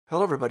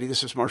Hello, everybody.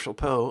 This is Marshall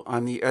Poe.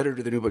 I'm the editor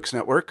of the New Books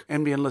Network.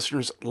 NBN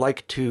listeners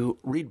like to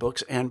read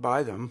books and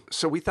buy them.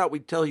 So we thought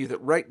we'd tell you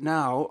that right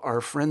now, our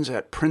friends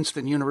at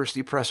Princeton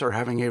University Press are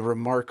having a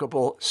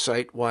remarkable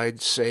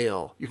site-wide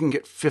sale. You can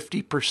get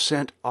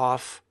 50%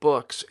 off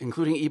books,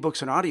 including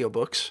ebooks and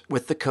audiobooks,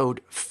 with the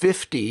code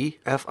 50,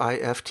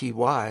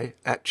 F-I-F-T-Y,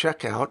 at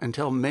checkout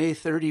until May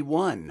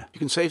 31. You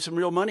can save some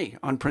real money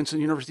on Princeton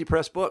University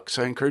Press books.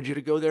 I encourage you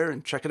to go there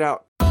and check it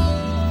out.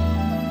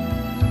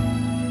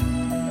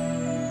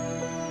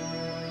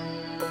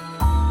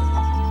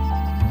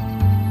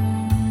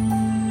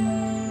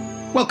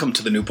 Welcome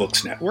to the New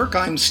Books Network.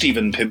 I'm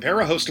Stephen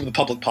Pimpera, host of the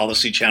Public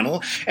Policy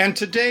Channel, and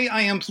today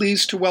I am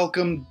pleased to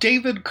welcome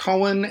David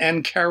Cohen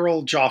and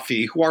Carol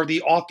Joffe, who are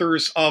the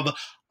authors of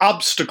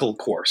Obstacle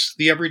Course,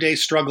 The Everyday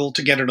Struggle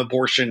to Get an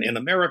Abortion in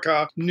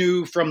America,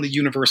 new from the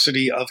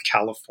University of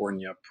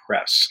California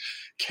Press.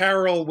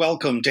 Carol,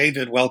 welcome.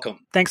 David,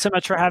 welcome. Thanks so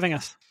much for having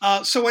us.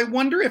 So I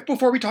wonder if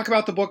before we talk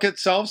about the book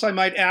itself, I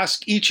might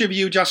ask each of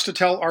you just to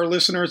tell our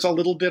listeners a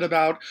little bit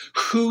about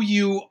who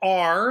you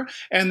are,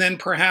 and then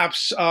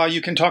perhaps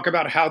you can talk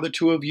about how the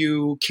two of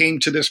you came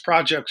to this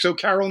project. So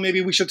Carol,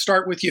 maybe we should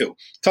start with you.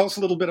 Tell us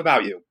a little bit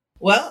about you.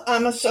 Well,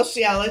 I'm a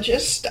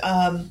sociologist.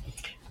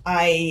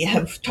 I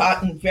have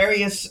taught in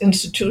various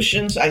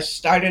institutions. I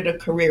started a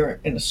career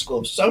in the School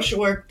of Social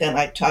Work. Then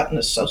I taught in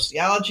the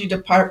sociology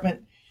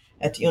department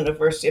at the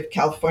University of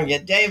California,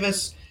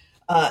 Davis.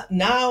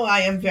 Now I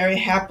am very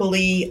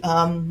happily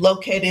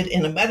located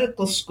in a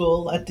medical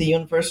school at the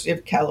University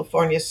of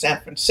California,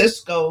 San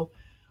Francisco,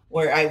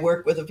 where I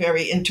work with a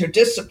very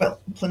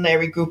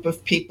interdisciplinary group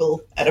of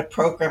people at a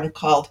program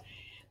called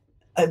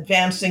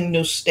Advancing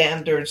New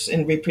Standards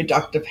in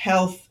Reproductive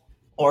Health,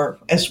 or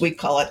as we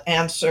call it,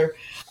 ANSWER.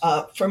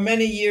 For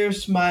many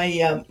years,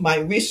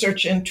 my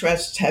research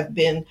interests have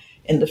been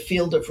in the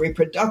field of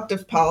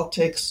reproductive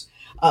politics,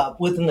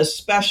 with an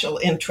especial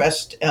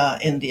interest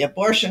in the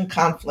abortion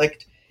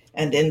conflict.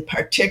 And in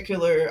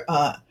particular,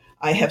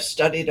 I have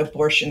studied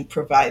abortion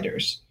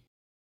providers.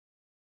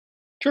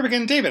 Terrific.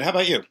 And David, how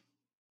about you?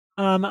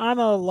 I'm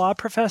a law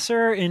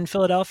professor in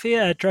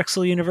Philadelphia at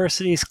Drexel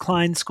University's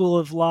Klein School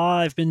of Law.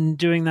 I've been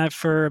doing that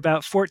for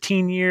about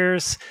 14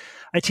 years.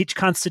 I teach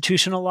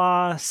constitutional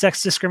law,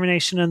 sex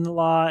discrimination in the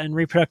law, and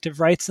reproductive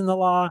rights in the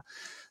law.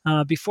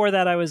 Before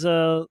that, I was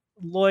a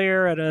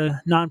lawyer at a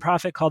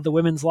nonprofit called the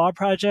Women's Law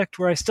Project,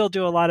 where I still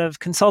do a lot of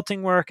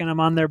consulting work, and I'm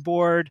on their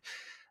board.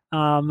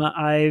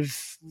 I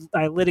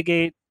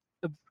litigate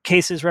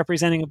cases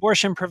representing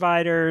abortion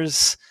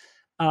providers,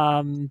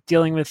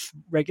 dealing with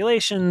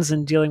regulations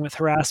and dealing with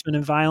harassment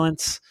and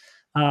violence.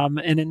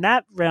 And in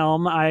that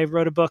realm, I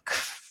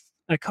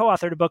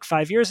co-authored a book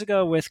 5 years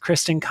ago with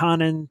Kristen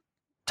Connon,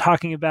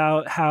 talking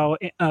about how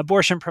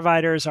abortion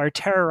providers are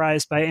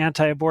terrorized by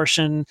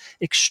anti-abortion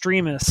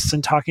extremists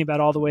and talking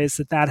about all the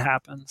ways that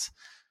happens.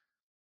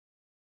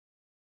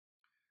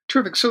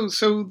 Terrific. So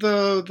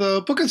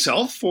the book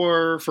itself,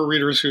 for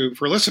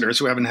listeners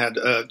who haven't had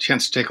a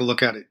chance to take a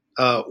look at it,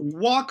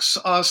 walks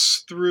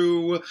us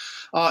through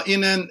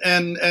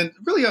and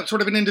really a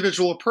sort of an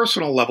individual,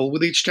 personal level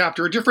with each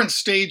chapter, a different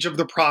stage of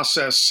the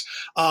process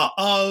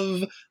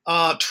of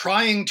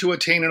trying to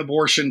attain an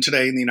abortion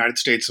today in the United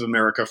States of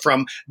America,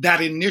 from that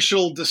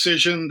initial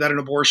decision that an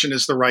abortion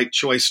is the right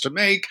choice to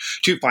make,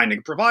 to finding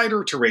a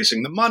provider, to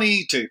raising the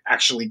money, to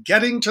actually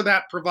getting to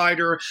that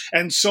provider,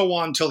 and so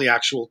on till the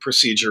actual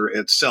procedure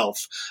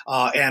itself.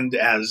 And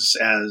as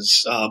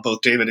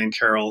both David and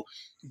Carol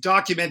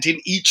documenting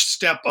each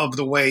step of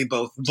the way,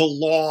 both the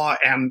law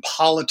and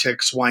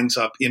politics winds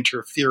up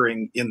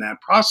interfering in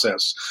that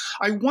process.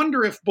 I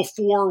wonder if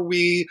before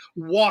we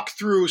walk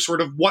through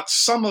sort of what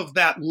some of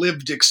that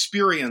lived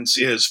experience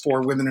is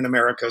for women in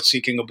America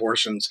seeking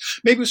abortions,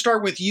 maybe we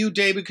start with you,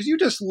 David. Could you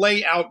just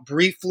lay out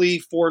briefly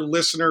for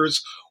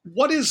listeners,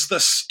 what is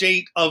the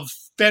state of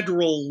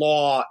federal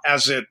law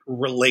as it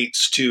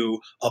relates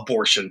to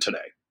abortion today?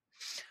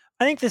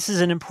 I think this is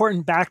an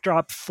important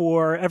backdrop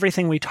for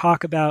everything we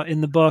talk about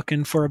in the book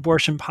and for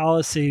abortion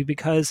policy,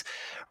 because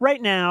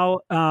right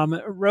now,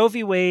 Roe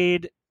v.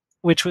 Wade,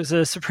 which was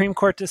a Supreme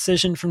Court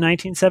decision from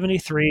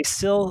 1973,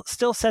 still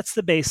sets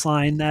the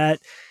baseline that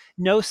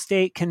no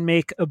state can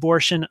make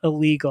abortion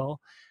illegal.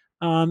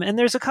 And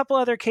there's a couple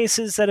other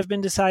cases that have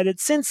been decided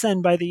since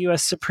then by the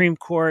U.S. Supreme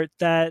Court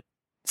that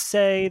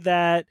say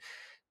that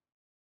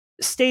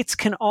states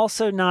can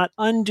also not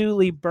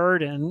unduly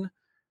burden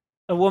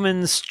a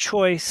woman's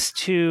choice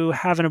to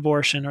have an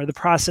abortion or the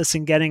process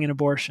in getting an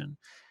abortion.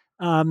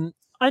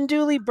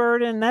 Unduly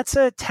burden, that's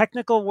a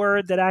technical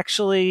word that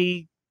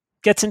actually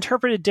gets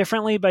interpreted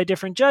differently by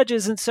different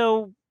judges. And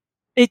so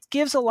it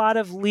gives a lot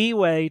of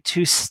leeway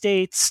to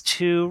states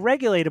to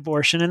regulate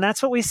abortion. And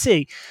that's what we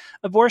see.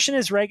 Abortion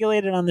is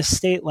regulated on the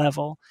state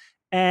level.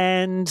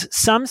 And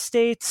some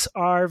states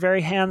are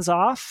very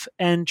hands-off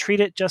and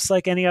treat it just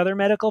like any other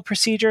medical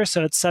procedure.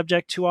 So it's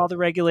subject to all the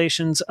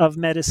regulations of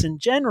medicine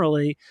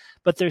generally,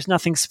 but there's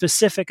nothing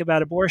specific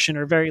about abortion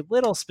or very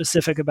little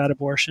specific about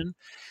abortion.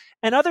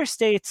 And other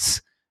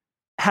states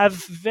have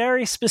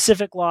very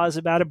specific laws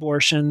about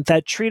abortion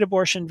that treat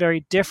abortion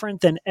very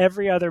different than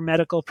every other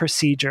medical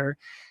procedure.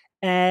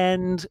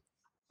 And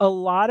a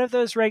lot of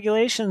those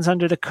regulations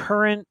under the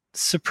current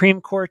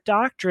Supreme Court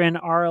doctrine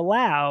are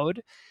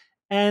allowed.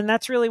 And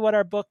that's really what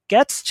our book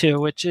gets to,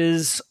 which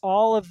is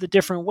all of the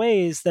different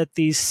ways that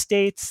these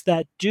states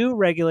that do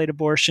regulate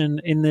abortion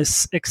in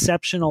this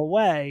exceptional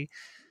way,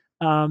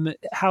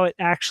 how it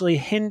actually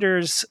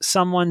hinders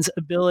someone's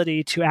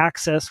ability to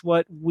access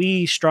what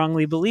we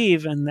strongly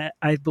believe, and that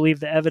I believe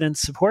the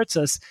evidence supports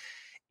us,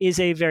 is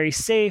a very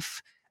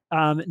safe,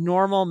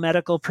 normal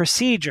medical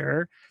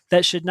procedure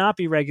that should not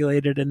be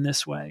regulated in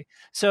this way.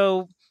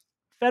 So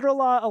federal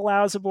law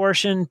allows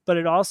abortion, but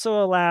it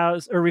also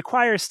allows or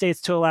requires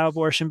states to allow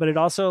abortion, but it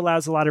also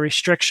allows a lot of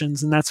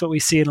restrictions. And that's what we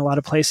see in a lot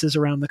of places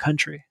around the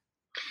country.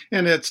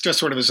 And it's just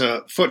sort of as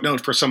a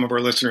footnote for some of our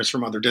listeners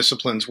from other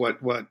disciplines, what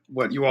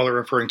you all are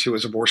referring to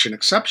as abortion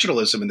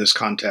exceptionalism in this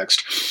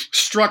context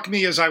struck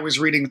me as I was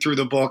reading through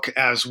the book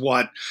as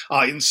what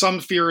in some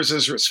spheres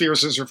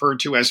is referred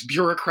to as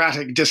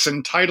bureaucratic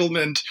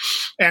disentitlement,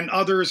 and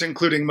others,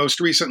 including most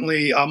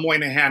recently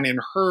Moynihan and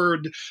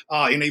Hurd,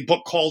 in a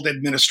book called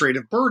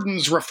Administrative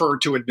Burdens, refer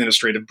to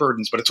administrative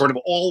burdens. But it sort of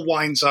all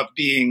winds up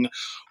being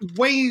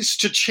ways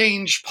to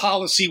change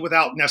policy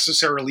without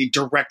necessarily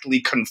directly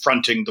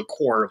confronting the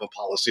core of a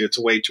policy. It's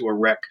a way to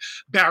erect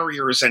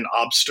barriers and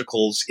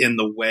obstacles in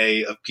the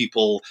way of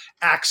people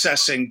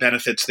accessing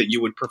benefits that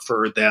you would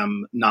prefer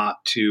them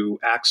not to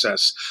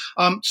access.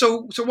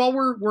 So while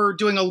we're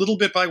doing a little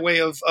bit by way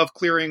of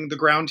clearing the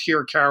ground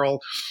here,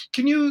 Carol,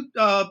 can you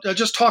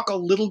just talk a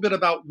little bit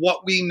about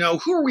what we know?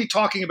 Who are we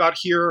talking about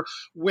here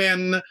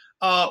when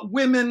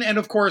women, and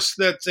of course,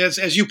 that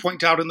as you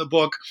point out in the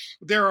book,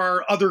 there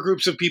are other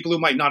groups of people who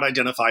might not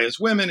identify as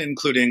women,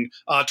 including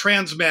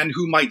trans men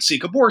who might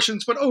seek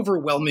abortions, but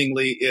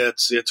overwhelmingly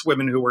it's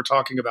women who we're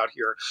talking about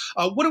here.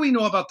 What do we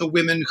know about the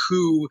women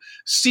who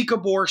seek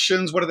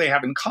abortions? What do they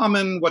have in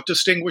common? What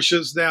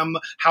distinguishes them?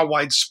 How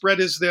widespread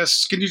is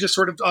this? Can you just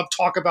sort of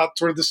talk about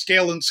sort of the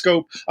scale and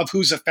scope of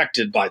who's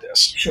affected by this?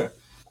 Sure.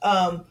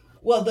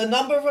 Well, the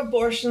number of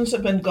abortions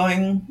have been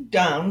going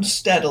down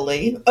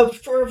steadily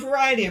for a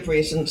variety of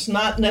reasons,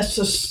 not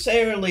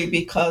necessarily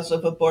because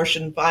of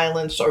abortion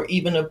violence or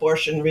even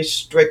abortion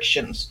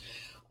restrictions.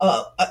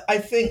 I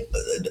think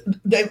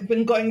they've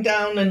been going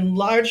down in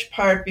large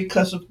part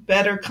because of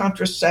better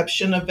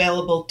contraception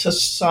available to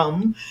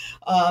some.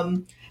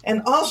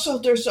 And also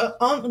there's an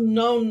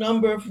unknown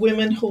number of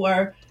women who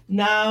are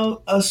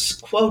now,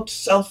 quote,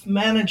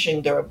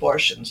 self-managing their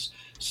abortions.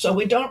 So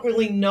we don't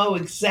really know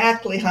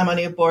exactly how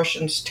many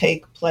abortions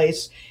take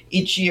place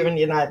each year in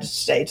the United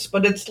States,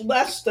 but it's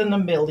less than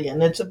 1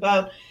 million. It's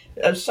about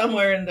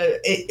somewhere in the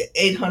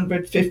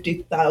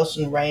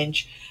 850,000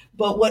 range.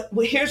 But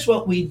here's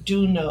what we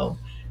do know.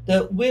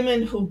 The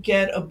women who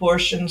get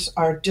abortions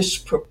are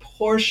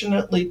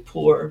disproportionately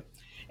poor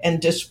and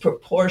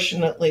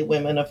disproportionately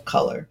women of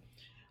color.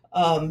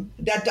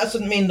 That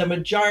doesn't mean the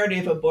majority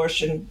of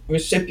abortion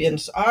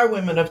recipients are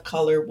women of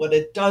color. What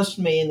it does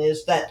mean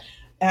is that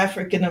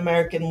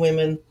African-American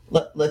women,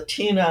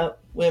 Latina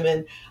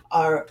women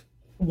are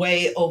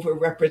way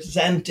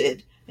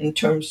overrepresented in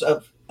terms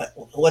of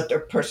what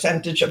their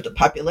percentage of the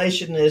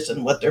population is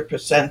and what their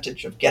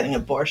percentage of getting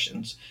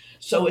abortions.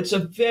 So it's a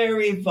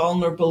very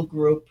vulnerable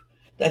group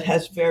that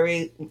has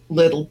very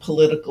little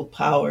political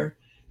power.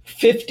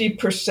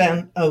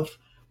 50% of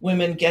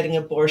women getting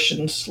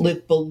abortions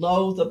live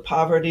below the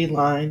poverty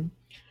line.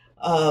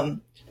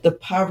 The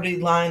poverty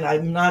line,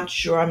 I'm not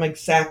sure I'm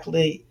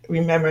exactly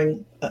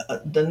remembering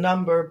the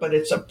number, but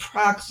it's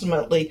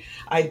approximately,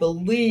 I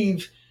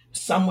believe,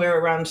 somewhere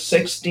around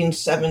 16,000,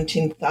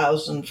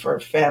 17,000 for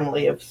a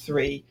family of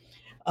three.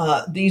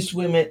 These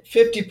women,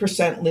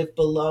 50% live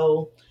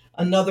below.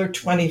 Another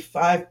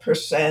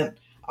 25%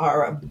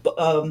 are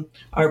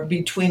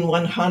between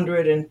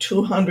 100 and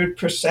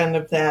 200%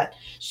 of that.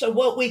 So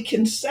what we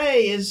can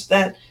say is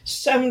that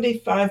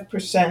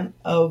 75%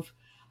 of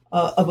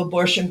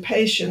abortion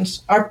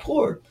patients are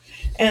poor.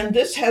 And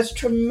this has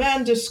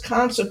tremendous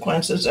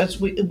consequences,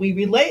 as we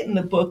relate in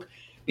the book,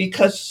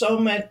 because so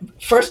many,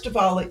 first of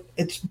all,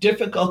 it's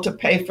difficult to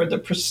pay for the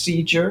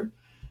procedure.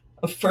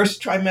 A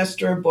first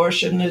trimester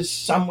abortion is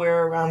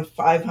somewhere around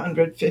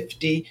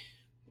 $550,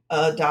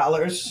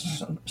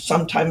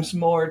 sometimes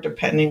more,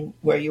 depending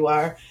where you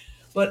are.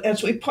 But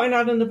as we point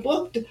out in the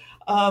book,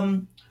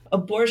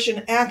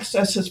 abortion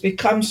access has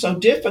become so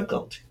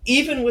difficult,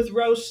 even with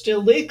Roe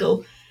still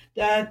legal,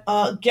 that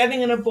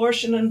getting an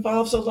abortion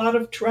involves a lot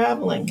of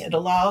traveling. It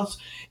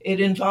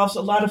involves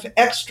a lot of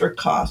extra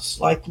costs,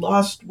 like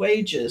lost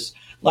wages,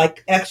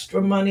 like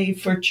extra money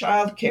for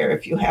childcare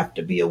if you have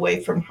to be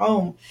away from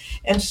home.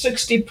 And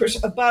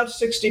about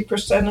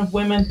 60% of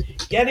women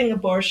getting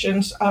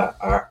abortions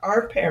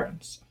are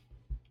parents.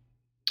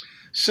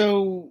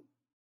 So,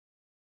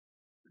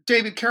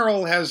 David,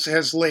 Carol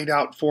has laid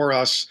out for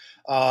us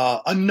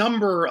a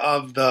number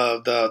of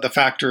the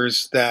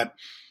factors that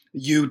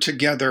you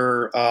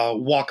together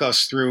walk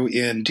us through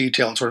in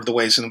detail and sort of the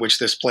ways in which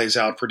this plays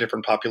out for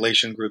different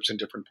population groups in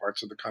different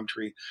parts of the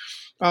country.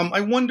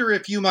 I wonder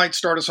if you might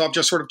start us off,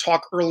 just sort of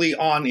talk early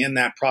on in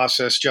that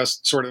process,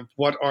 just sort of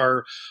what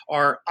are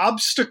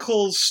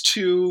obstacles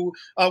to,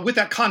 with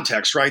that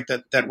context, right,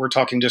 that we're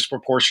talking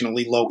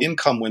disproportionately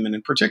low-income women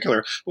in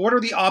particular, but what are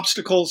the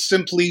obstacles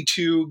simply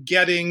to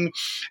getting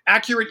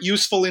accurate,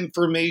 useful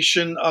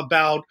information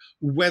about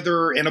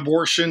whether an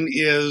abortion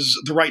is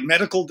the right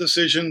medical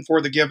decision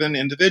for the given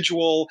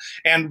individual,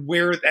 and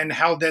where and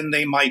how then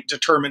they might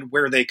determine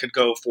where they could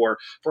go for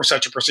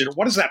such a procedure?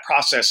 What does that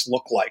process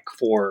look like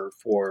for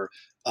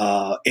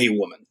a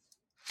woman?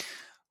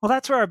 Well,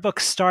 that's where our book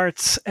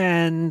starts,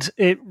 and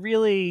it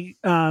really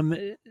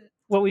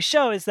what we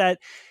show is that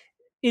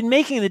in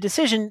making the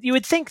decision, you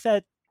would think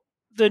that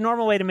the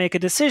normal way to make a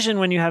decision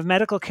when you have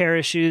medical care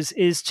issues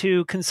is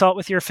to consult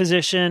with your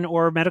physician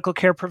or medical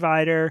care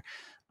provider,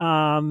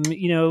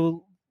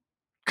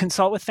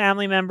 consult with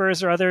family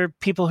members or other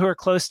people who are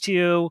close to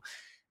you,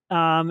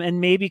 and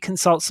maybe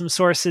consult some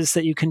sources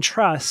that you can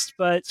trust.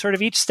 But sort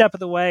of each step of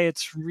the way,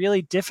 it's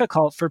really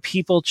difficult for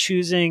people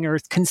choosing or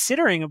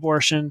considering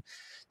abortion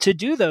to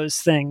do those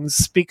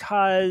things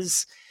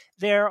because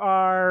there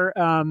are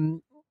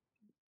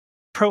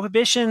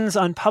prohibitions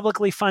on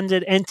publicly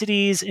funded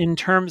entities in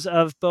terms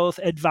of both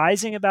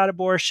advising about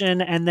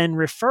abortion and then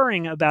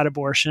referring about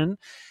abortion.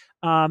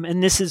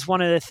 And this is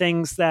one of the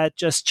things that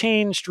just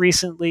changed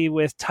recently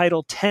with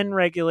Title X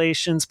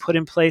regulations put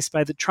in place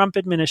by the Trump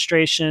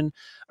administration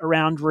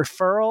around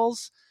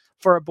referrals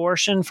for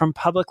abortion from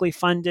publicly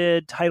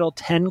funded Title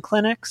X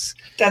clinics.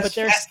 That's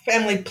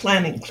family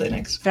planning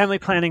clinics. Family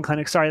planning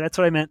clinics. Sorry, that's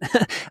what I meant.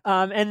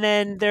 And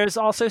then there's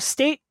also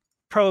state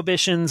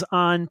prohibitions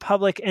on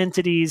public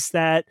entities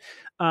that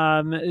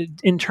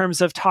in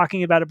terms of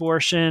talking about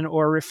abortion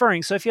or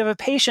referring. So if you have a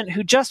patient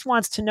who just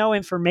wants to know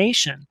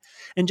information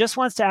and just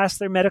wants to ask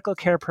their medical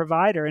care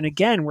provider, and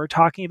again, we're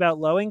talking about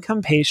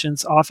low-income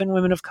patients, often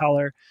women of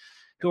color,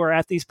 who are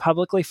at these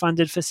publicly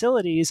funded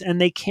facilities,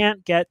 and they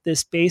can't get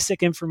this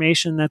basic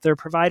information that their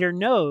provider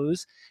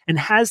knows and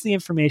has the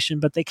information,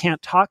 but they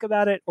can't talk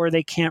about it or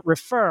they can't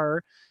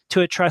refer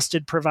to a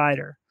trusted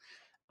provider.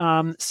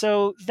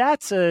 So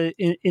that's a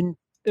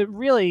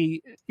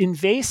really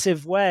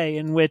invasive way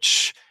in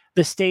which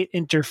the state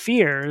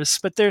interferes,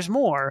 but there's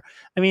more.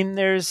 I mean,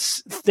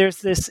 there's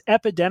this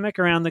epidemic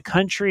around the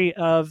country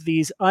of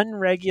these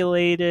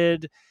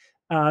unregulated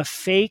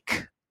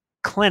fake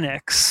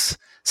clinics,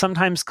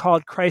 sometimes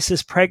called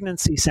crisis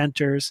pregnancy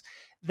centers,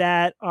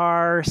 that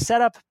are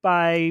set up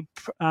by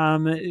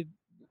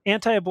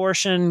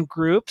anti-abortion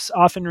groups,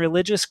 often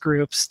religious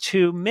groups,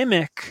 to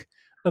mimic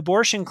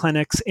abortion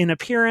clinics in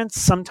appearance,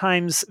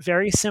 sometimes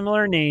very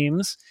similar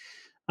names.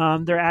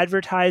 Their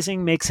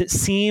advertising makes it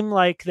seem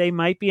like they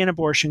might be an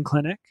abortion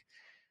clinic,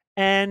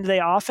 and they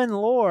often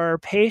lure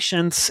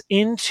patients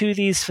into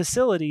these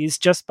facilities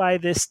just by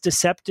this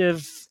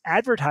deceptive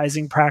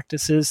advertising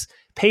practices.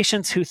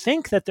 Patients who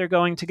think that they're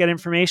going to get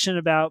information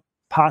about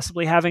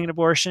possibly having an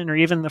abortion or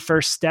even the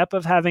first step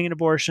of having an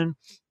abortion,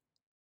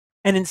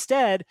 and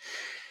instead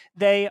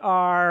they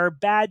are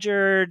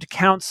badgered,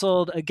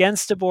 counseled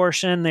against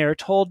abortion. They are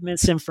told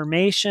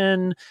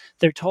misinformation.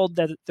 They're told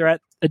that they're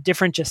at a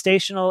different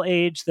gestational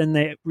age than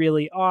they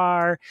really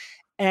are.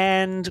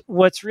 And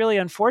what's really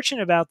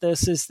unfortunate about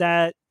this is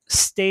that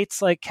states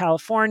like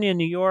California,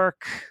 New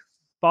York,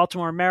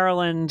 Baltimore,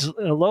 Maryland,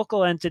 a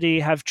local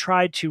entity, have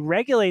tried to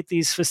regulate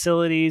these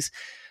facilities,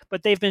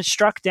 but they've been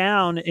struck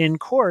down in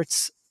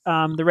courts,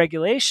 the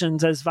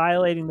regulations, as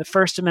violating the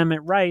First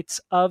Amendment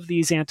rights of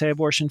these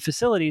anti-abortion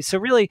facilities. So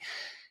really,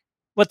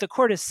 what the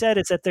court has said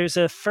is that there's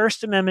a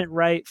First Amendment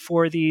right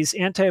for these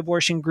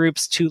anti-abortion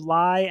groups to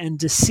lie and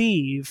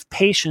deceive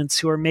patients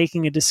who are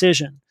making a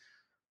decision.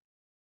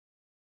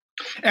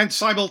 And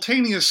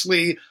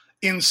simultaneously,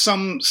 in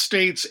some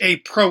states, a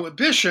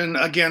prohibition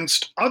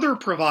against other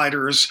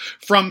providers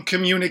from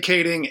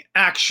communicating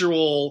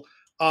actual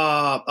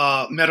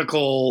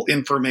medical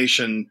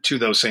information to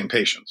those same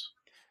patients.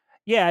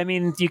 Yeah, I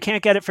mean, you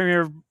can't get it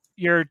from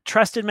your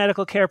trusted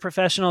medical care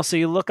professional, so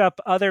you look up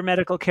other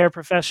medical care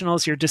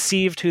professionals, you're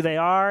deceived who they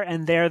are,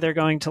 and they're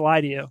going to lie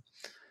to you.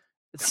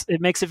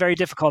 It makes it very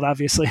difficult,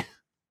 obviously.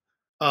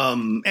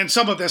 And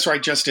some of this,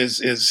 right, just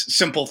is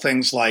simple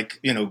things like,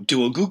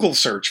 do a Google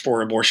search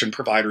for abortion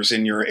providers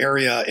in your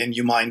area, and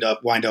you wind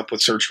up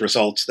with search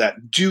results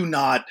that do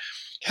not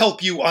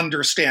help you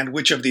understand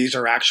which of these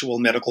are actual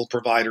medical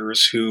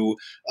providers who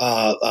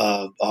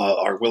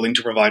are willing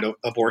to provide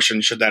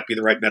abortion, should that be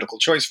the right medical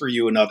choice for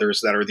you, and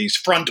others that are these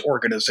front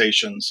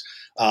organizations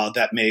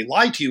that may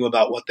lie to you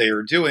about what they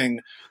are doing,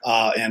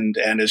 and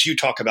as you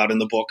talk about in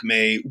the book,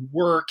 may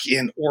work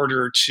in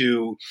order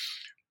to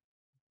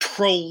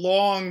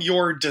prolong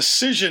your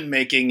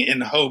decision-making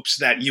in hopes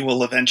that you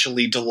will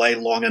eventually delay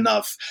long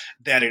enough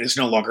that it is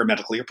no longer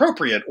medically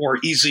appropriate or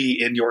easy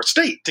in your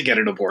state to get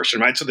an abortion,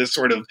 right? So this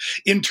sort of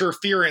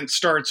interference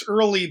starts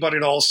early, but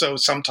it also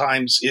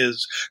sometimes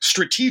is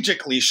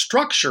strategically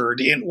structured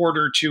in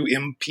order to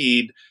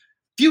impede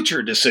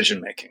future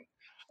decision-making.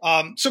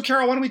 So,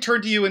 Carol, why don't we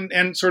turn to you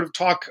and sort of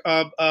talk?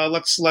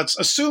 Let's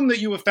assume that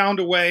you have found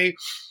a way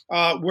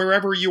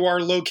wherever you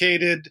are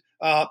located.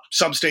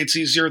 Some states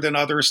easier than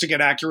others to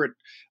get accurate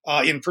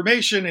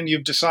information, and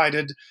you've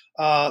decided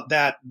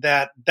that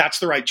that's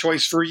the right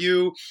choice for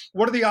you.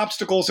 What are the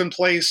obstacles in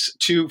place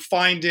to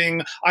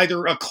finding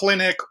either a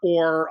clinic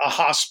or a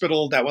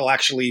hospital that will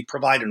actually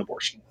provide an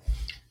abortion?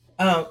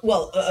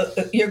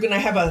 You're going to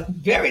have a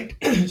very,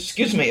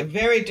 a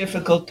very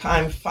difficult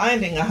time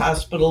finding a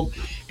hospital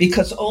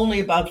because only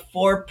about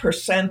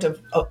 4%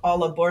 of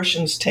all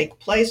abortions take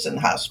place in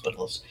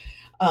hospitals.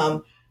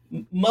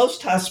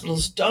 Most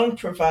hospitals don't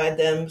provide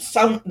them.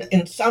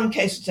 In some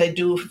cases they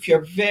do if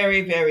you're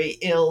very, very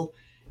ill.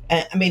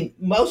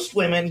 Most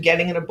women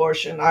getting an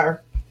abortion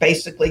are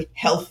basically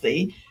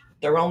healthy.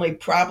 Their only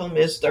problem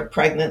is they're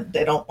pregnant.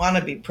 They don't want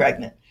to be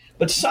pregnant.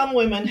 But some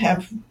women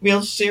have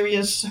real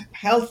serious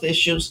health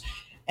issues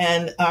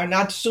and are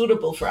not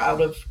suitable for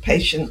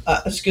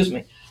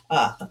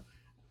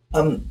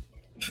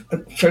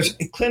for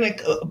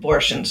clinic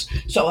abortions.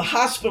 So a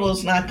hospital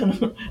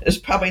is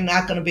probably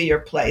not going to be your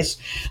place.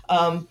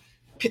 There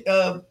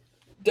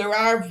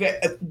are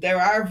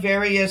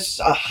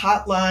various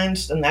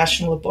hotlines. The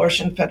National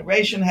Abortion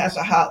Federation has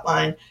a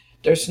hotline.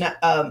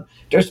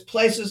 There's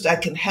places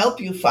that can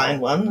help you find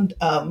one.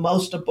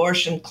 Most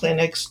abortion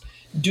clinics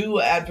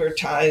do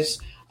advertise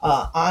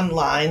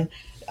online.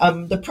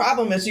 The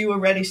problem, as you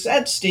already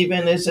said,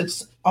 Stephen, is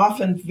it's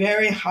often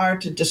very hard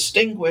to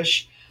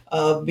distinguish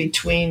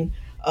between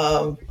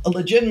a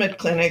legitimate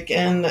clinic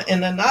and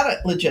a not a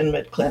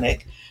legitimate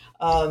clinic.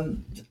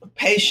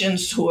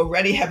 Patients who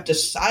already have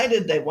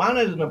decided they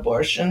wanted an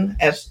abortion,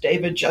 as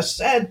David just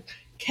said,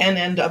 can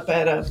end up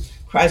at a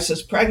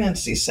crisis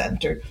pregnancy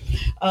center.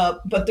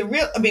 But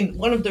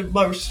one of the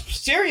most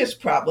serious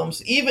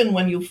problems, even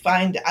when you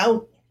find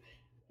out,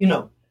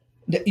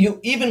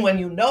 even when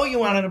you know you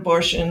want an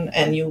abortion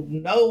and you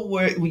know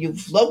where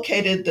you've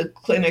located the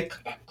clinic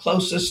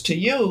closest to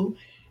you,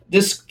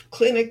 this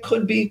clinic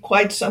could be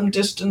quite some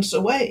distance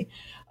away.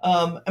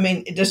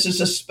 This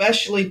is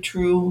especially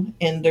true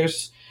in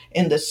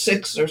the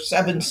 6 or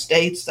 7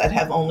 states that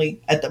have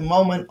at the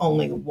moment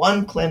only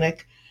one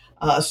clinic.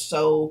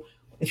 So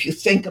if you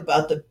think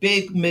about the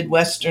big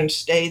Midwestern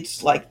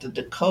states like the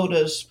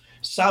Dakotas,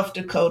 South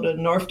Dakota,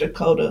 North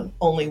Dakota,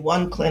 only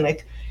one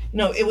clinic.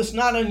 It was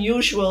not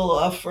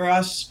unusual for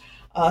us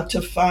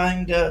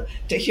to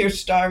hear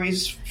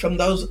stories from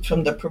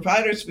the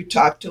providers we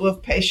talked to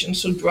of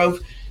patients who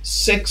drove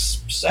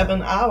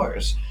 6-7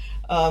 hours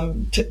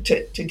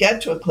to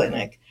get to a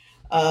clinic.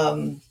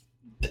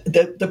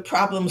 The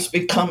problems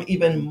become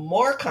even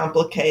more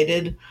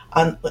complicated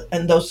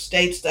in those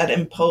states that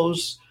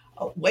impose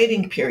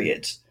waiting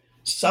periods.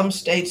 Some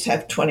states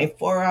have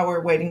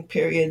 24-hour waiting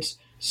periods.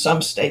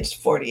 Some states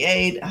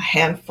 48, a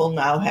handful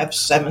now have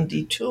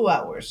 72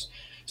 hours.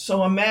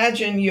 So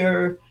imagine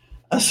you're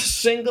a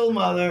single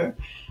mother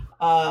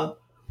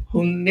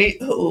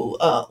who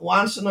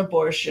wants an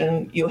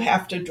abortion. You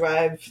have to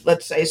drive,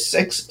 let's say,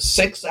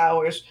 six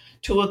hours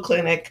to a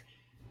clinic.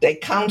 They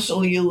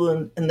counsel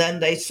you, and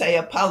then they say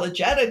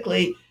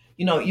apologetically,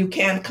 you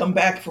can't come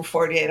back for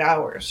 48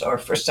 hours or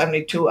for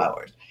 72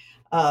 hours.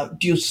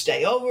 Do you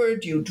stay over?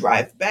 Do you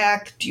drive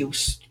back? Do you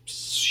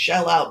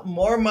shell out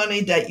more money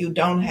that you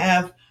don't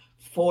have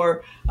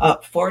for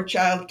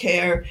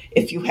childcare?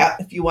 If you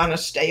want to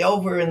stay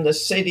over in the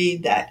city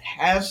that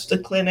has the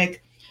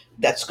clinic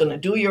that's going to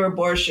do your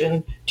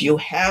abortion, do you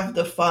have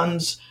the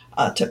funds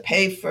to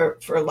pay for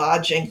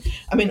lodging?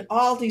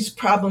 All these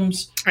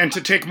problems. And to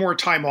take more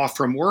time off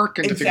from work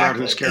and to figure out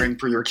who's caring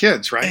for your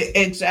kids, right?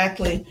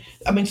 Exactly.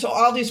 So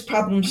all these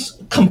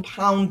problems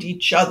compound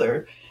each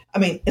other.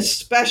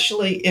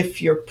 Especially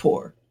if you're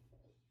poor.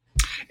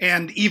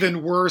 And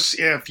even worse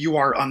if you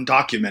are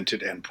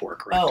undocumented and poor,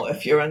 correct? Oh,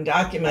 if you're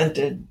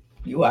undocumented,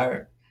 you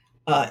are,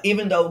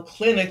 even though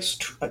clinics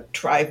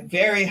try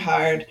very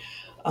hard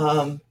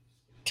to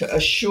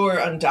assure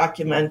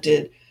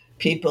undocumented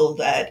people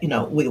that,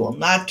 we will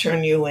not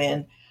turn you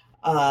in.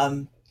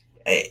 The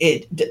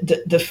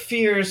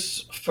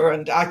fears for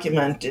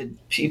undocumented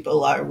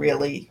people are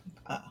really,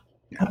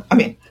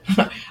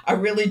 are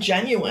really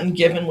genuine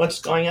given what's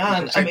going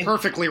on.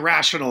 Perfectly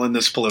rational in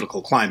this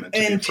political climate.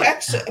 In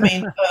Texas,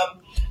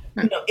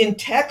 in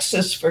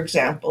Texas, for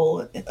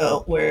example,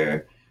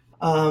 where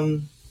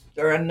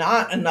there are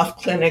not enough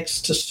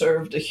clinics to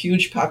serve the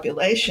huge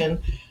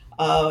population,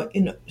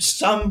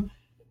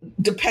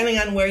 depending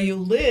on where you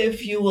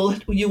live, you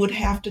would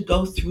have to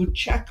go through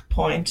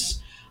checkpoints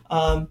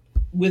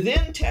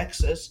within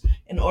Texas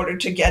in order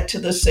to get to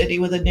the city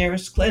with the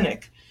nearest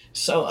clinic.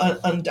 So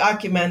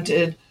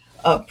undocumented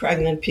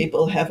pregnant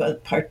people have a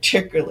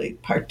particularly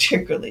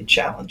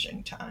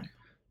challenging time.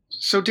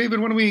 So, David,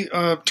 why don't we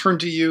turn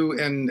to you?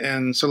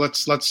 And so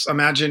let's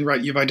imagine,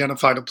 right? You've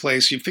identified a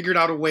place. You figured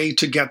out a way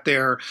to get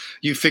there.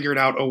 You figured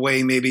out a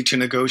way maybe to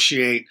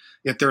negotiate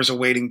if there's a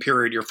waiting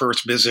period, your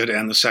first visit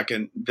and the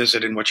second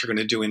visit, and what you're going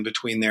to do in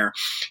between there.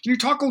 Can you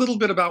talk a little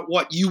bit about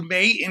what you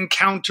may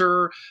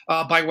encounter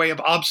by way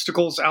of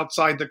obstacles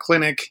outside the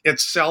clinic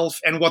itself,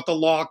 and what the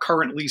law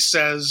currently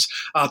says?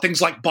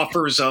 Things like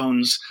buffer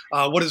zones.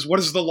 What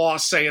does the law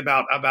say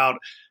about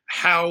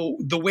how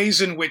the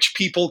ways in which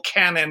people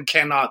can and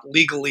cannot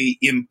legally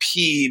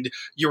impede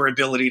your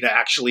ability to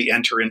actually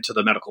enter into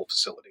the medical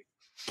facility?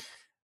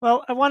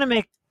 Well, I want to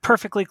make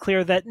perfectly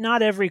clear that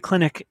not every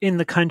clinic in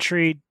the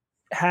country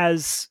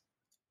has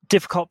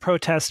difficult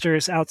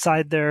protesters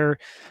outside their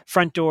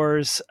front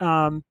doors,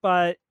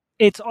 but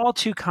it's all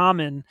too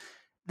common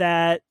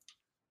that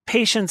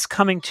patients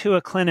coming to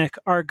a clinic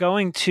are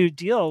going to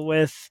deal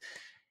with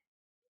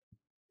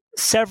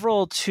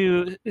several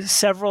to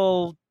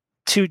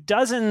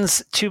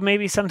dozens to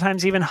maybe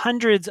sometimes even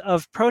hundreds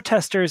of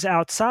protesters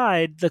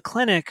outside the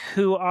clinic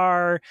who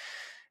are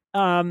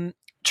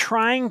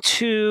trying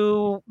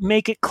to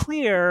make it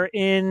clear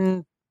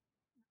in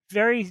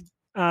very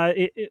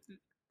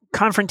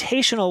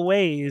confrontational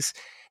ways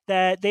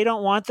that they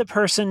don't want the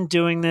person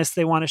doing this.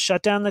 They want to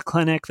shut down the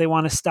clinic. They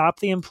want to stop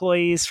the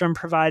employees from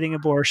providing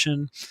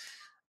abortion.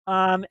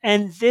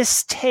 And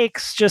this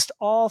takes just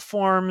all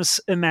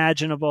forms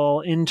imaginable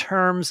in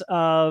terms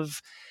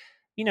of,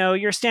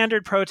 your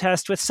standard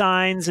protest with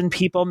signs and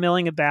people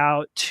milling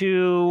about,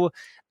 to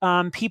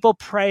people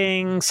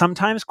praying,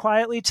 sometimes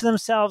quietly to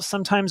themselves,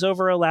 sometimes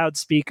over a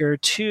loudspeaker,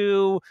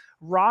 to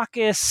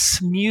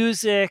raucous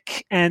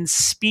music and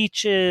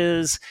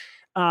speeches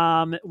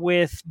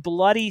with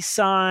bloody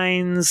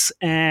signs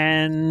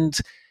and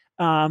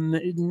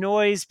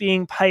noise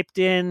being piped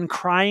in,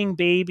 crying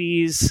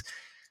babies.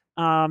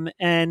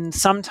 And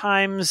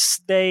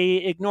sometimes they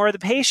ignore the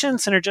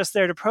patients and are just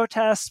there to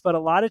protest, but a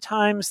lot of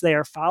times they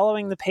are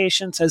following the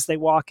patients as they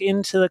walk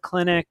into the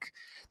clinic.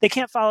 They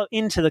can't follow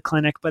into the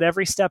clinic, but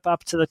every step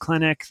up to the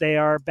clinic, they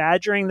are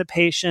badgering the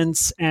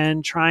patients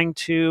and trying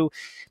to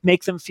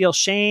make them feel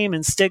shame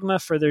and stigma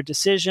for their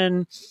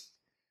decision.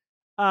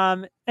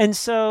 And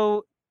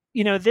so,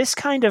 this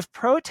kind of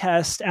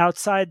protest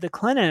outside the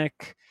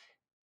clinic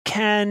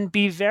can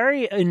be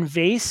very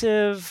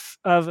invasive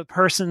of a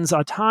person's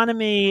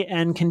autonomy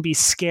and can be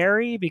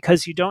scary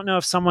because you don't know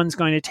if someone's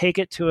going to take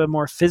it to a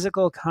more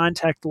physical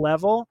contact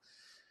level.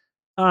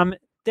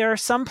 There are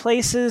some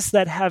places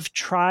that have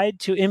tried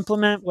to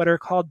implement what are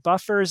called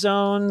buffer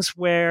zones,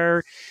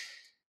 where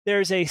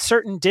there's a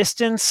certain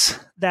distance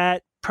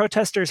that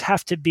protesters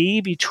have to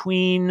be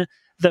between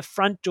the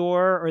front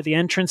door or the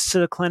entrance to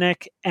the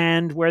clinic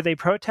and where they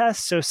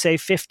protest. So say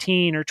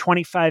 15 or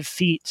 25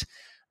 feet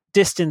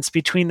distance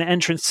between the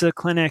entrance to the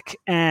clinic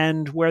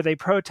and where they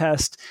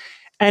protest.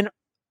 And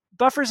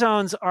buffer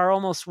zones are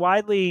almost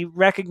widely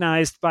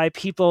recognized by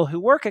people who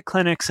work at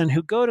clinics and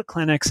who go to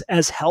clinics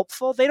as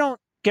helpful. They don't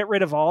get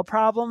rid of all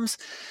problems,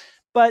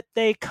 but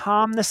they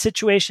calm the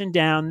situation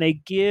down. They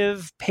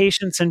give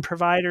patients and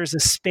providers a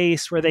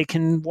space where they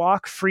can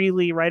walk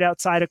freely right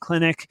outside a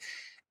clinic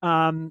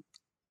and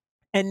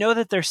know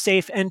that they're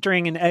safe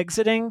entering and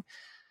exiting.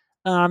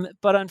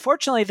 But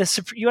unfortunately,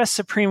 the U.S.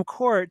 Supreme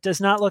Court does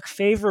not look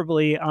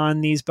favorably on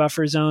these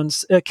buffer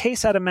zones. A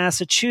case out of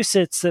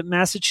Massachusetts, that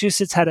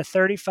Massachusetts had a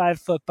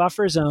 35-foot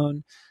buffer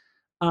zone.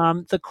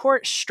 The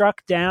court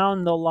struck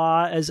down the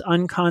law as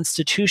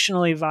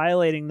unconstitutionally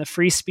violating the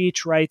free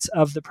speech rights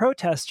of the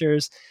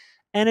protesters,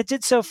 and it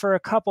did so for a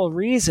couple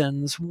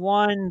reasons.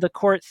 One, the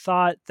court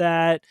thought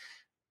that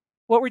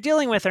what we're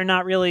dealing with are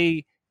not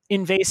really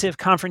invasive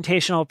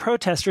confrontational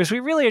protesters. We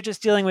really are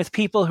just dealing with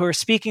people who are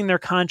speaking their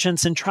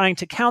conscience and trying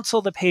to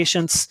counsel the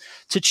patients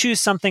to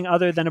choose something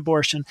other than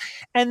abortion.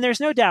 And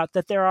there's no doubt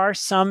that there are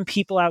some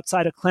people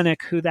outside a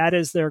clinic who that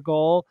is their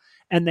goal,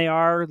 and they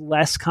are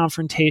less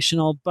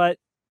confrontational, but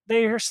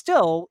they are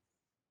still,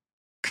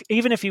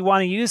 even if you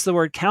want to use the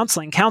word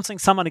counseling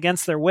someone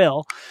against their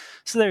will.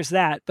 So there's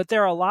that. But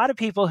there are a lot of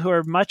people who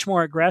are much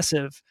more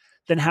aggressive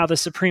than how the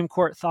Supreme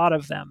Court thought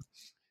of them.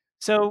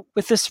 So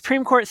with the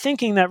Supreme Court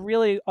thinking that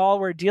really all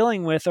we're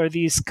dealing with are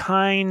these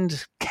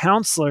kind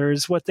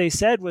counselors, what they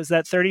said was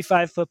that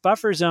 35-foot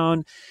buffer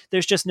zone,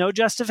 there's just no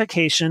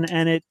justification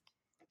and it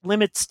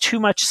limits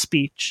too much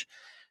speech.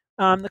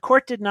 The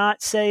court did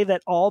not say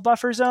that all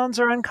buffer zones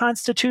are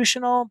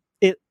unconstitutional.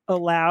 It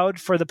allowed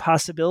for the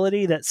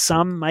possibility that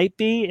some might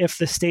be if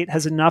the state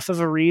has enough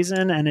of a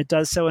reason and it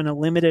does so in a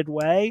limited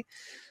way.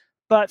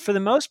 But for the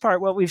most part,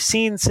 what we've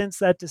seen since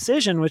that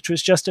decision, which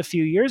was just a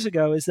few years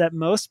ago, is that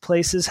most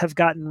places have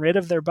gotten rid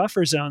of their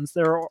buffer zones.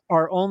 There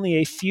are only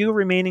a few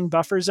remaining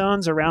buffer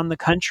zones around the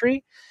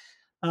country,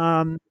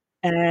 and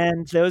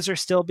those are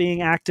still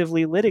being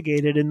actively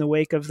litigated in the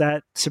wake of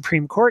that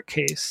Supreme Court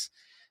case.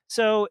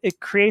 So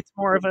it creates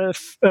more of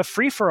a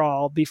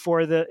free-for-all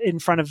in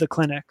front of the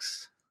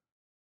clinics.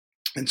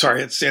 And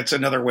sorry, it's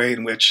another way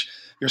in which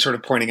you're sort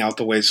of pointing out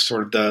the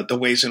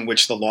ways in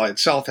which the law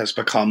itself has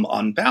become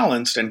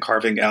unbalanced and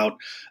carving out,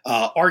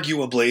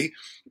 arguably,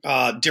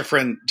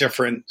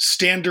 different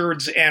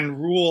standards and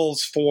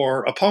rules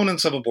for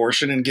opponents of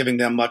abortion, and giving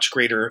them much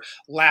greater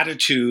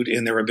latitude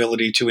in their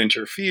ability to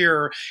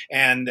interfere,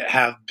 and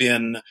have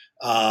been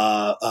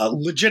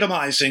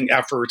legitimizing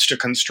efforts to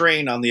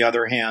constrain, on the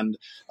other hand,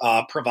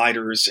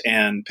 providers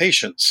and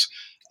patients.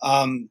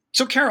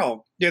 So,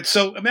 Carol,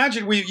 so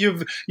imagine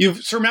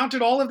you've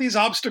surmounted all of these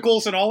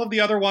obstacles and all of the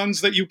other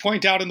ones that you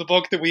point out in the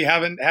book that we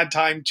haven't had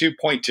time to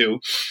point to,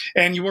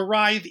 and you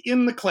arrive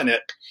in the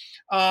clinic.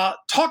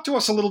 Talk to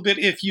us a little bit,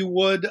 if you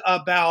would,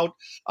 about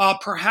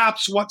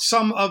perhaps what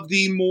some of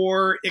the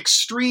more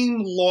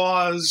extreme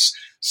laws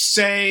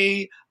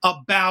say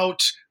about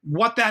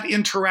what that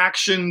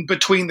interaction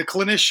between the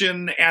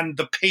clinician and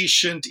the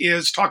patient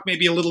is. Talk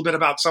maybe a little bit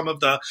about some of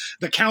the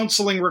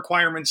counseling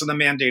requirements and the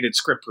mandated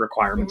script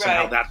requirements, right,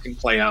 and how that can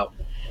play out.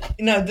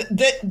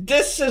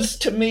 This is,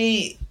 to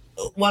me,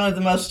 one of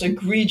the most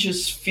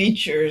egregious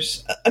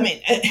features. I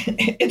mean,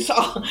 it's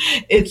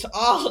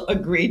all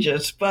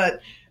egregious,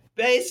 but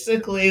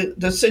basically,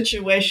 the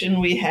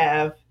situation we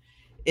have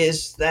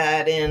is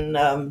that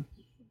in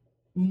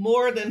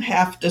more than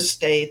half the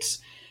states,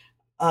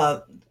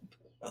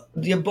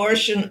 the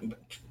abortion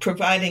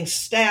providing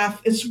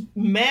staff is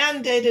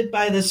mandated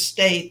by the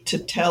state to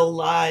tell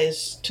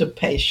lies to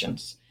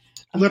patients.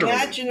 Literally.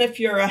 Imagine if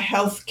you're a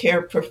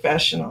healthcare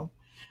professional.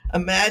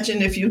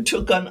 Imagine if you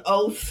took an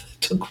oath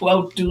to,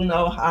 quote, do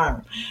no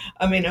harm.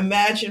 I mean,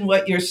 imagine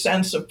what your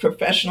sense of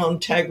professional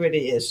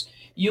integrity is.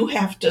 You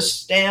have to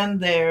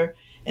stand there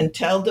and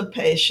tell the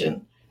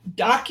patient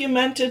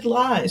documented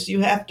lies.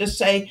 You have to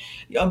say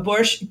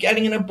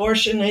getting an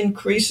abortion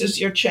increases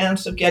your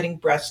chance of getting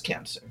breast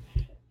cancer.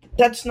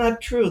 That's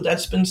not true.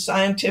 That's been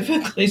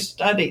scientifically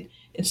studied.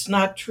 It's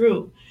not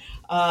true.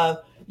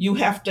 You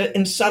have to,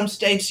 in some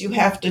states, you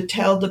have to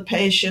tell the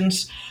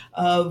patients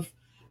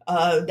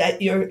that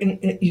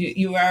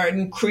you are at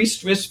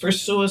increased risk for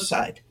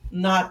suicide.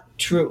 Not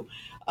true.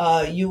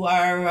 You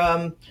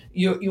are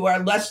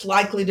less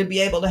likely to be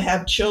able to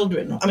have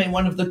children. I mean,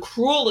 one of the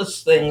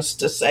cruelest things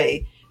to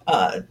say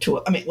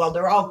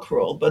they're all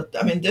cruel, but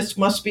I mean, this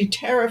must be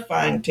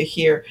terrifying to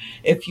hear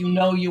if you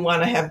know you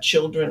want to have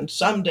children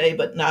someday,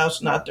 but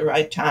now's not the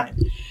right time.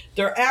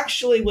 There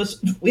actually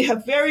we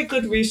have very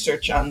good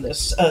research on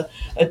this.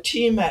 A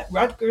team at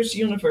Rutgers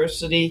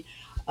University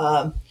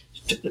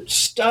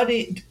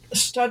studied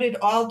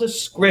all the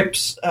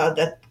scripts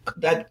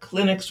that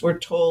clinics were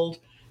told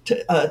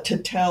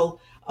to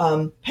tell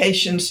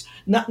patients,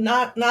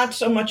 not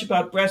so much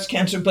about breast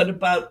cancer, but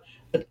about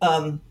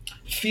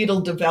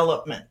fetal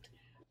development.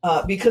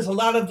 Because a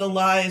lot of the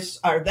lies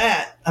are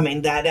that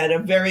at a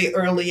very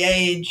early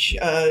age,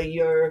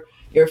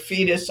 your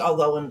fetus,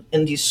 although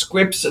in these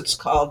scripts it's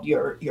called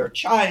your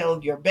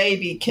child, your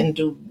baby can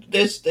do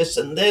this,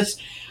 and this.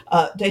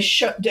 They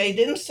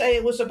didn't say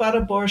it was about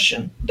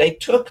abortion. They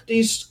took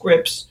these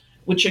scripts,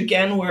 which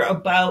again were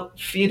about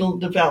fetal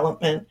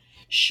development,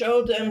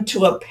 showed them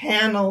to a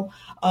panel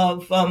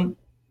of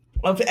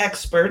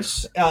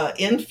experts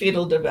in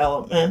fetal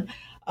development.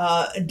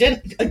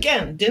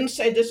 Didn't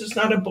say this is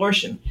not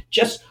abortion.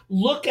 Just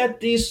look at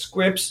these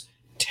scripts.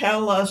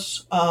 Tell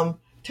us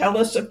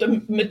if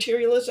the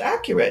material is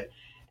accurate.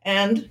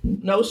 And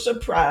no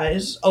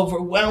surprise,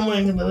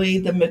 overwhelmingly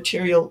the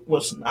material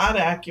was not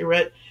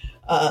accurate.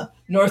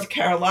 North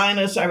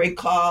Carolina, as I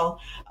recall,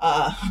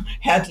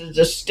 had the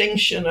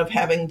distinction of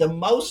having the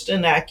most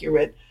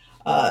inaccurate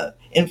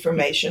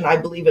information. I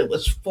believe it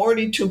was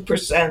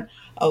 42%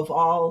 of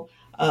all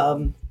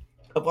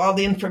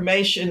the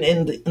information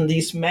in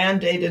these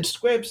mandated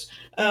scripts,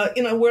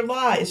 were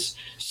lies.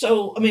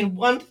 So, I mean,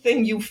 one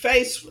thing you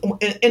face,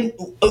 and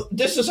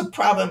this is a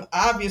problem,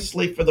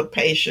 obviously, for the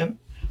patient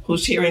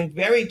who's hearing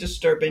very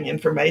disturbing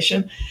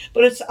information,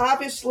 but it's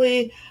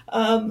obviously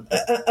a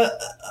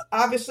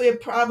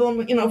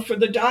problem, for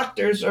the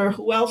doctors or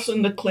who else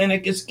in the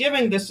clinic is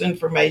giving this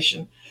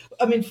information.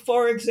 I mean,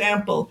 for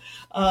example,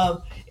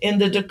 in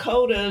the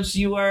Dakotas,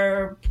 you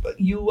are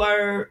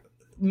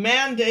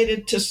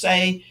mandated to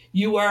say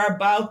you are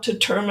about to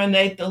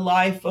terminate the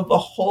life of a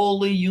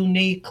wholly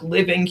unique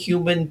living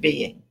human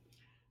being.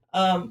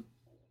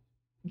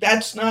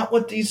 That's not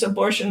what these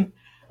abortion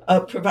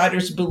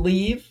providers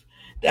believe.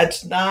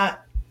 That's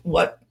not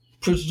what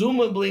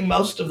presumably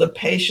most of the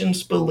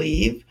patients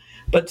believe,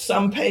 but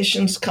some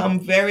patients come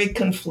very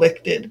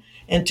conflicted.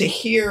 And to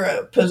hear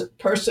a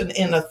person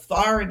in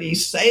authority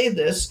say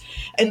this,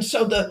 and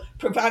so the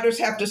providers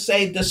have to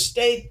say, the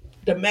state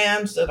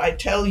demands that I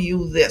tell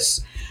you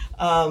this.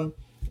 But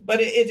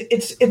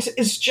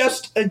it's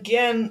just,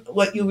 again,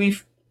 what you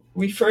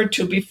referred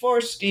to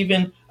before,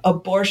 Stephen,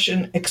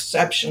 abortion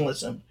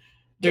exceptionalism.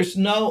 There's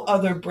no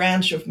other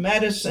branch of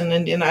medicine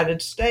in the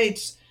United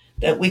States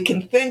that we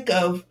can think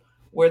of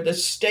where the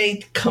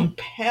state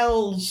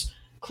compels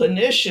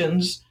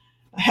clinicians,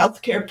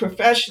 healthcare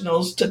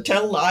professionals, to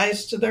tell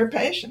lies to their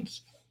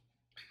patients.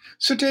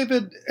 So,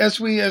 David, as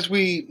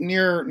we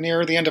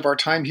near the end of our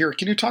time here,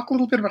 can you talk a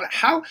little bit about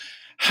how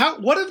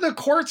what have the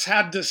courts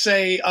had to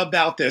say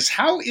about this?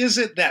 How is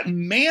it that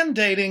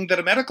mandating that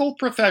a medical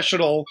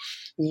professional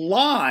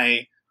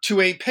lie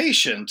to a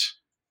patient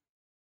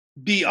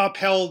be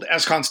upheld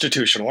as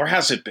constitutional, or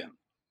has it been?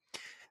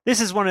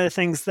 This is one of the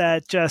things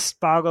that just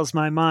boggles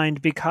my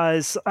mind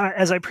because,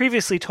 as I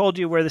previously told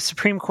you, where the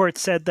Supreme Court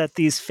said that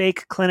these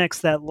fake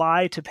clinics that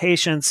lie to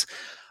patients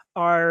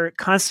are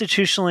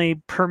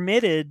constitutionally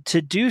permitted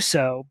to do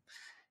so,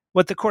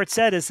 what the court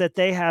said is that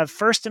they have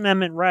First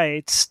Amendment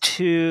rights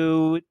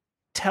to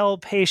tell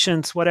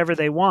patients whatever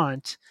they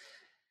want.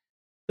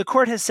 The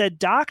court has said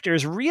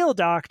doctors, real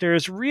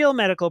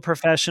medical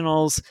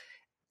professionals,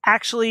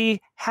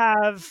 actually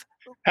have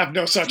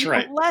no such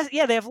right.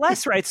 They have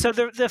less rights. So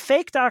the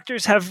fake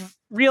doctors have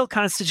real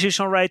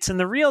constitutional rights and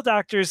the real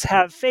doctors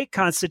have fake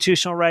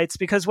constitutional rights,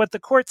 because what the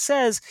court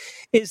says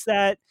is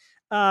that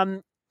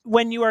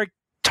when you are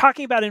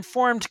talking about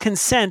informed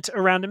consent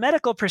around a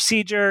medical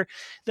procedure,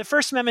 the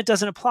First Amendment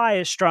doesn't apply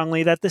as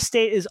strongly, that the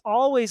state is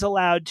always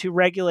allowed to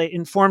regulate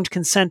informed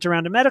consent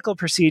around a medical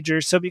procedure.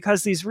 So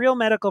because these real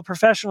medical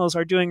professionals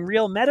are doing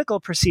real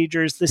medical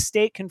procedures, the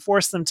state can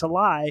force them to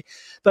lie.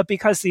 But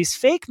because these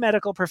fake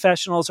medical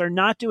professionals are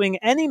not doing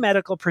any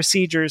medical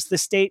procedures, the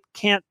state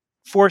can't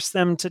force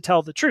them to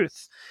tell the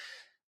truth.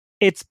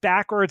 It's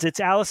backwards.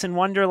 It's Alice in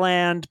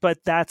Wonderland, but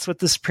that's what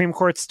the Supreme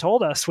Court's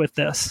told us with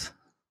this.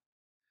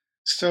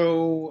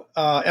 So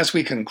as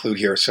we conclude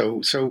here,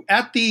 so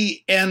at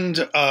the end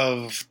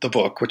of the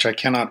book, which I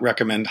cannot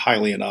recommend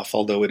highly enough,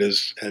 although it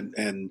is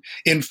an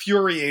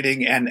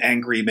infuriating and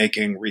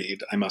angry-making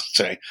read, I must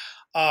say,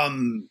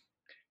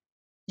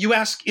 you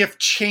ask if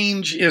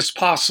change is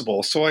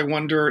possible. So I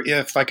wonder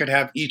if I could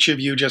have each of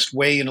you just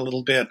weigh in a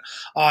little bit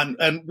on,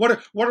 and what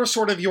are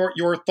sort of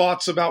your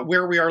thoughts about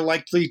where we are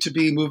likely to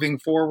be moving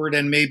forward,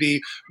 and maybe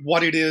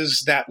what it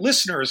is that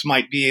listeners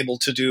might be able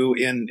to do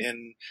in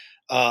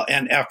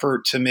an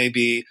effort to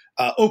maybe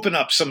open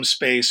up some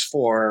space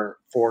for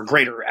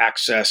greater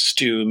access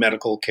to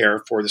medical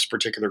care for this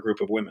particular group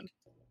of women.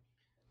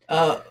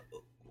 Let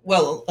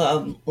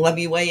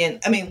me weigh in.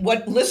 I mean,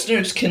 what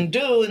listeners can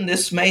do, and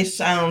this may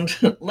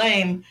sound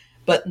lame,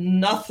 but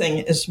nothing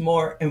is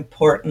more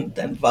important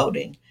than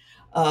voting.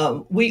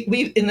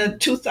 We in the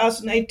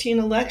 2018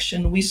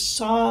 election, we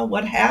saw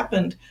what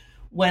happened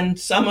when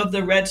some of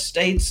the red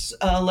states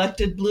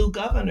elected blue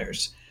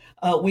governors.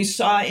 We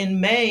saw in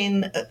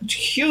Maine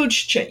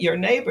your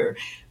neighbor,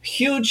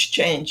 huge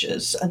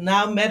changes. And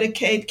now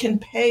Medicaid can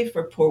pay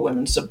for poor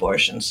women's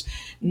abortions.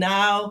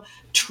 Now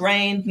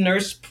trained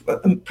nurse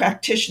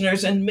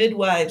practitioners and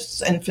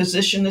midwives and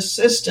physician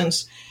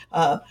assistants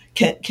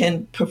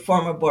can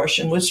perform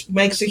abortion, which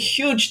makes a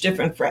huge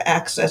difference for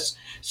access.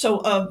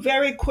 So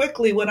very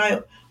quickly, what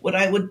I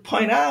would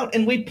point out,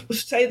 and we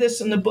say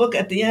this in the book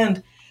at the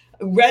end,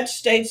 red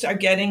states are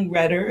getting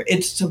redder.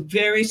 It's a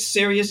very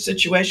serious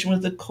situation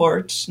with the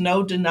courts,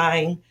 no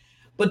denying.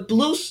 But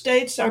blue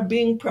states are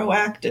being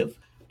proactive.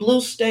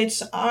 Blue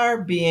states are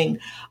getting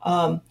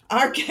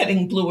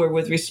bluer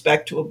with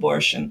respect to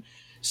abortion.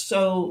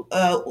 So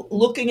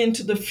looking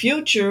into the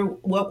future,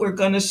 what we're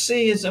going to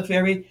see is a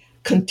very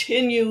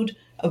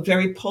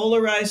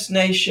polarized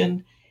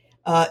nation.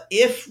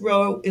 If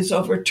Roe is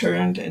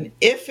overturned and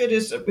if it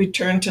is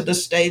returned to the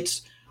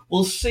states,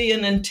 we'll see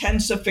an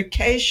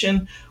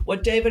intensification,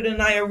 what David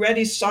and I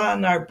already saw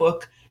in our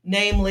book,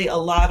 namely a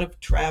lot of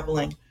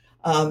traveling.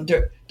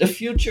 The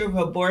future of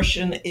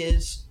abortion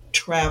is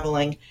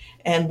traveling.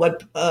 And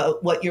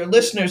what your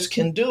listeners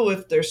can do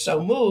if they're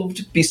so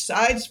moved,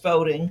 besides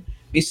voting,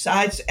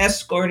 besides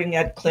escorting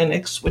at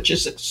clinics, which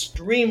is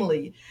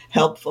extremely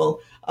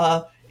helpful,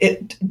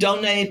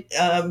 donate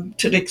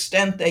to the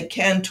extent they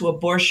can to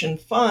abortion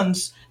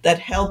funds that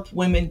help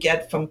women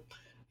get from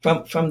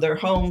their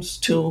homes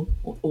to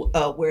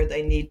where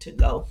they need to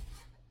go.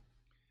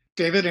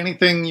 David,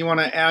 anything you want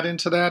to add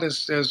into that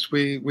as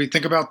we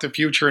think about the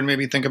future and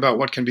maybe think about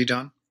what can be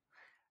done?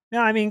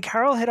 No, I mean,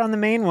 Carol hit on the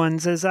main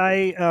ones. As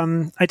I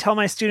tell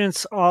my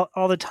students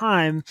all the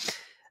time,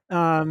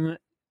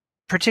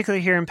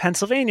 particularly here in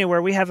Pennsylvania,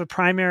 where we have a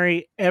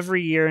primary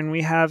every year and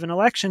we have an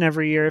election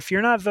every year. If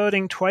you're not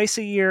voting twice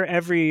a year,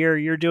 every year,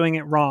 you're doing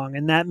it wrong.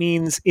 And that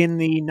means in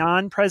the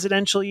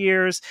non-presidential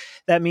years,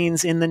 that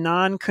means in the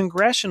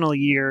non-congressional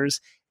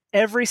years,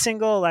 every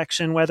single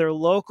election, whether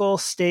local,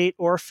 state,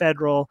 or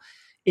federal,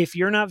 if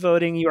you're not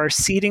voting, you are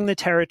ceding the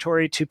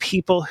territory to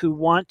people who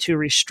want to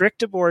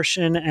restrict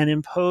abortion and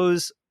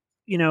impose,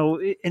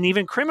 and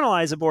even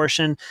criminalize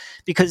abortion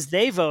because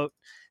they vote.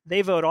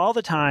 They vote all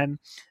the time.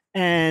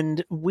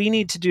 And we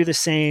need to do the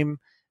same.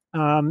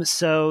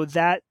 So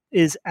that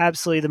is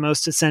absolutely the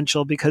most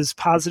essential, because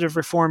positive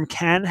reform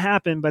can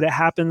happen, but it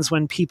happens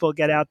when people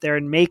get out there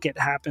and make it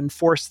happen,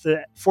 force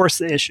the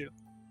issue.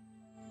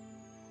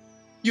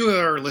 You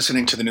are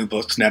listening to the New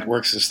Books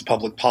Network. This is the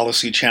Public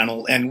Policy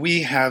Channel, and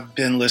we have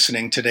been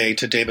listening today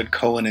to David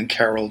Cohen and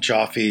Carol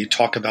Joffe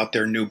talk about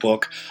their new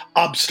book,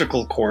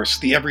 Obstacle Course,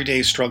 The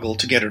Everyday Struggle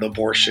to Get an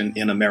Abortion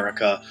in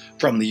America,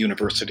 from the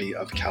University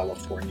of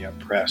California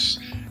Press.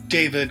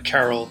 David,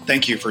 Carol,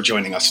 thank you for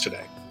joining us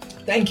today.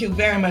 Thank you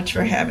very much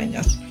for having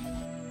us.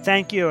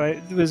 Thank you.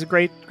 It was a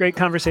great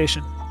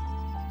conversation.